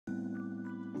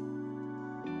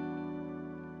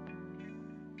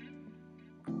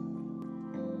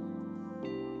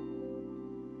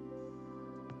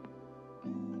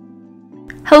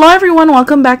Hello everyone,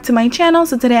 welcome back to my channel.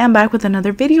 So today I'm back with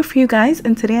another video for you guys,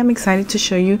 and today I'm excited to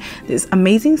show you this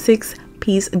amazing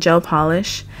 6-piece gel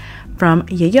polish from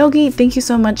Yayoge. Thank you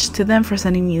so much to them for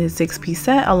sending me the 6-piece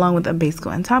set along with a base coat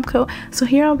and top coat. So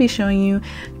here I'll be showing you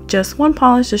just one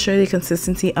polish to show you the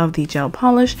consistency of the gel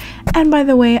polish. And by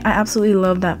the way, I absolutely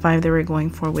love that vibe they were going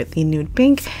for with the nude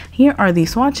pink. Here are the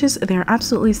swatches. They're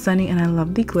absolutely stunning and I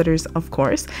love the glitters, of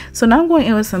course. So now I'm going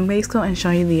in with some base coat and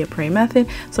show you the Aprés method.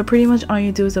 So pretty much all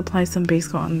you do is apply some base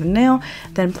coat on the nail,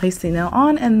 then place the nail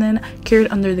on and then cure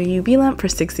it under the UV lamp for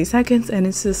 60 seconds. And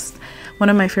it's just one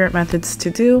of my favorite methods to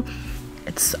do.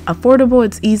 It's affordable,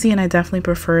 it's easy, and I definitely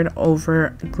prefer it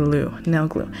over glue, nail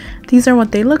glue. These are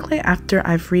what they look like after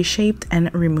I've reshaped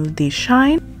and removed the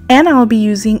shine. And I'll be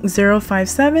using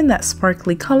 057, that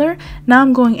sparkly color. Now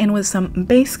I'm going in with some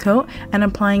base coat and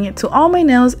applying it to all my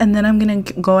nails, and then I'm going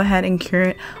to go ahead and cure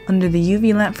it under the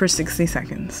UV lamp for 60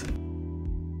 seconds.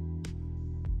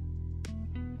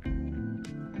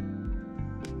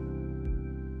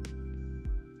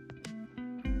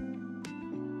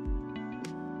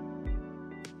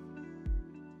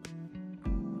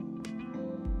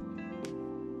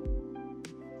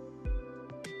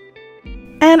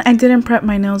 And I didn't prep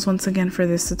my nails once again for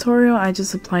this tutorial. I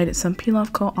just applied some peel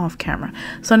off coat off camera.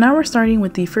 So now we're starting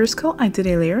with the first coat. I did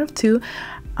a layer of 2.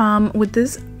 With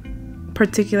this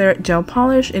particular gel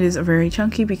polish, it is very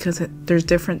chunky because there's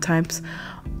different types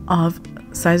of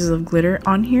sizes of glitter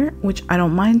on here, which I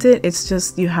don't mind it. It's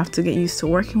just you have to get used to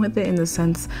working with it in the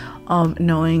sense of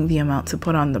knowing the amount to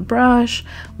put on the brush,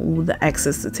 the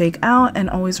excess to take out, and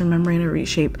always remembering to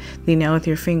reshape the nail with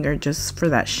your finger just for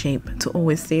that shape to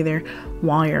always stay there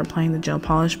while you're applying the gel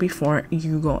polish before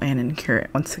you go in and cure it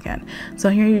once again. So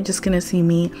here you're just gonna see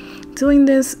me doing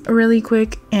this really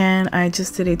quick, and I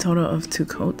just did a total of 2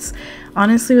 coats.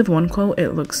 Honestly, with 1 coat it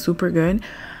looks super good,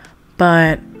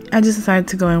 but I just decided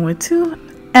to go in with 2.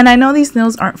 And I know these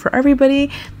nails aren't for everybody,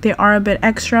 they are a bit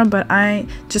extra, but I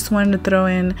just wanted to throw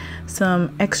in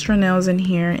some extra nails in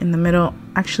here in the middle,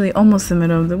 actually almost the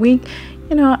middle of the week.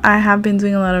 You know, I have been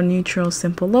doing a lot of neutral,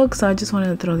 simple looks, so I just wanted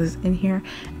to throw this in here.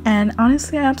 And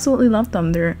honestly, I absolutely love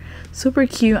them. They're super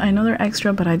cute. I know they're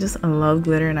extra, but I just love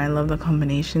glitter, and I love the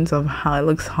combinations of how it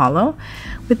looks hollow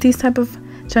with these type of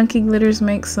chunky glitters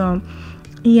make. So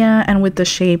yeah, and with the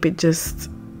shape, it just,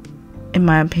 in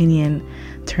my opinion,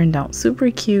 turned out super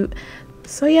cute.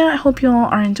 So yeah, I hope you all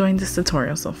are enjoying this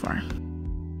tutorial so far.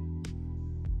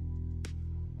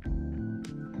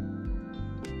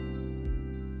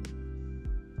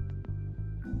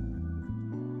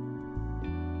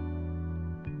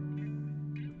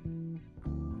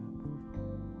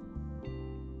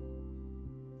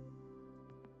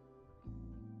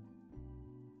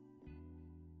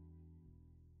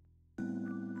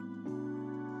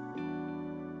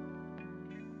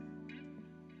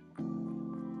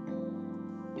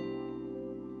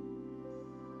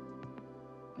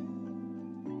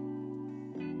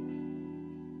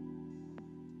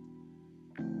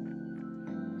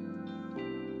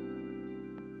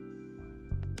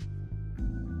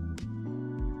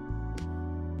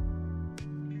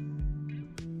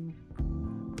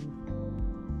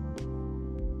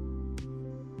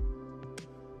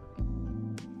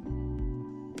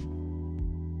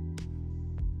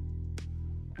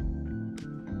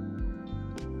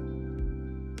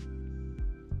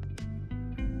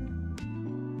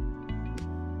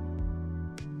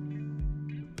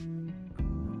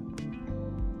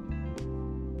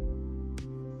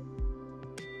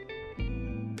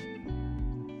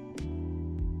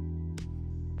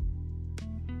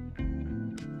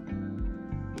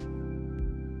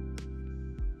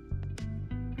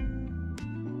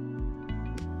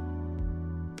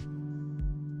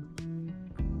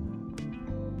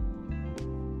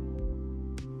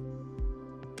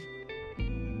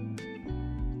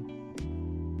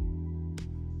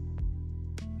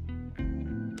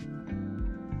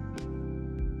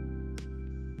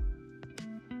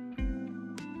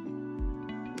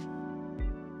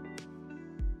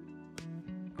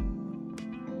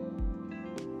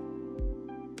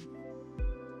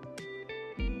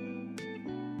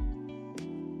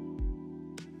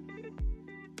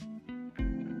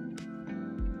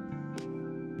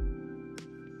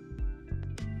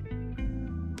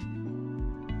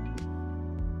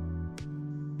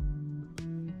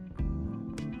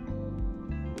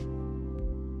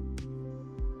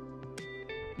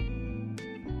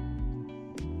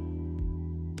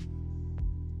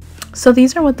 So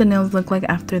these are what the nails look like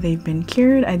after they've been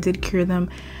cured. I did cure them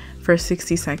for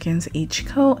 60 seconds each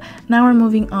coat. Now we're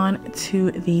moving on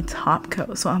to the top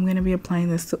coat. So I'm going to be applying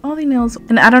this to all the nails.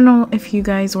 And I don't know if you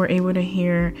guys were able to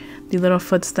hear the little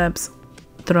footsteps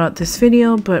throughout this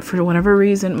video, but for whatever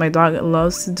reason my dog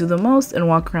loves to do the most and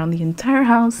walk around the entire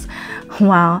house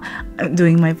while I'm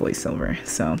doing my voiceover.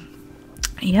 So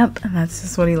yep, that's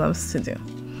just what he loves to do,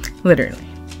 literally.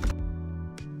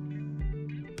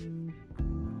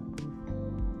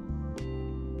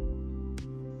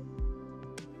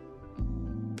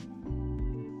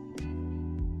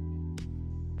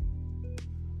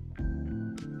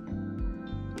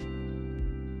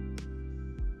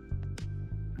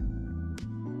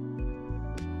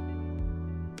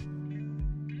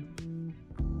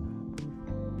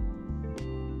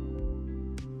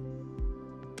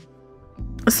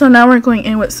 So now we're going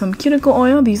in with some cuticle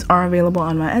oil. These are available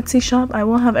on my Etsy shop. I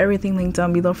will have everything linked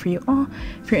down below for you all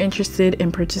if you're interested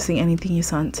in purchasing anything you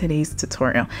saw in today's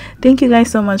tutorial. Thank you guys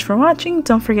so much for watching.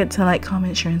 Don't forget to like,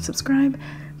 comment, share, and subscribe.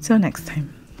 Till next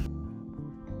time.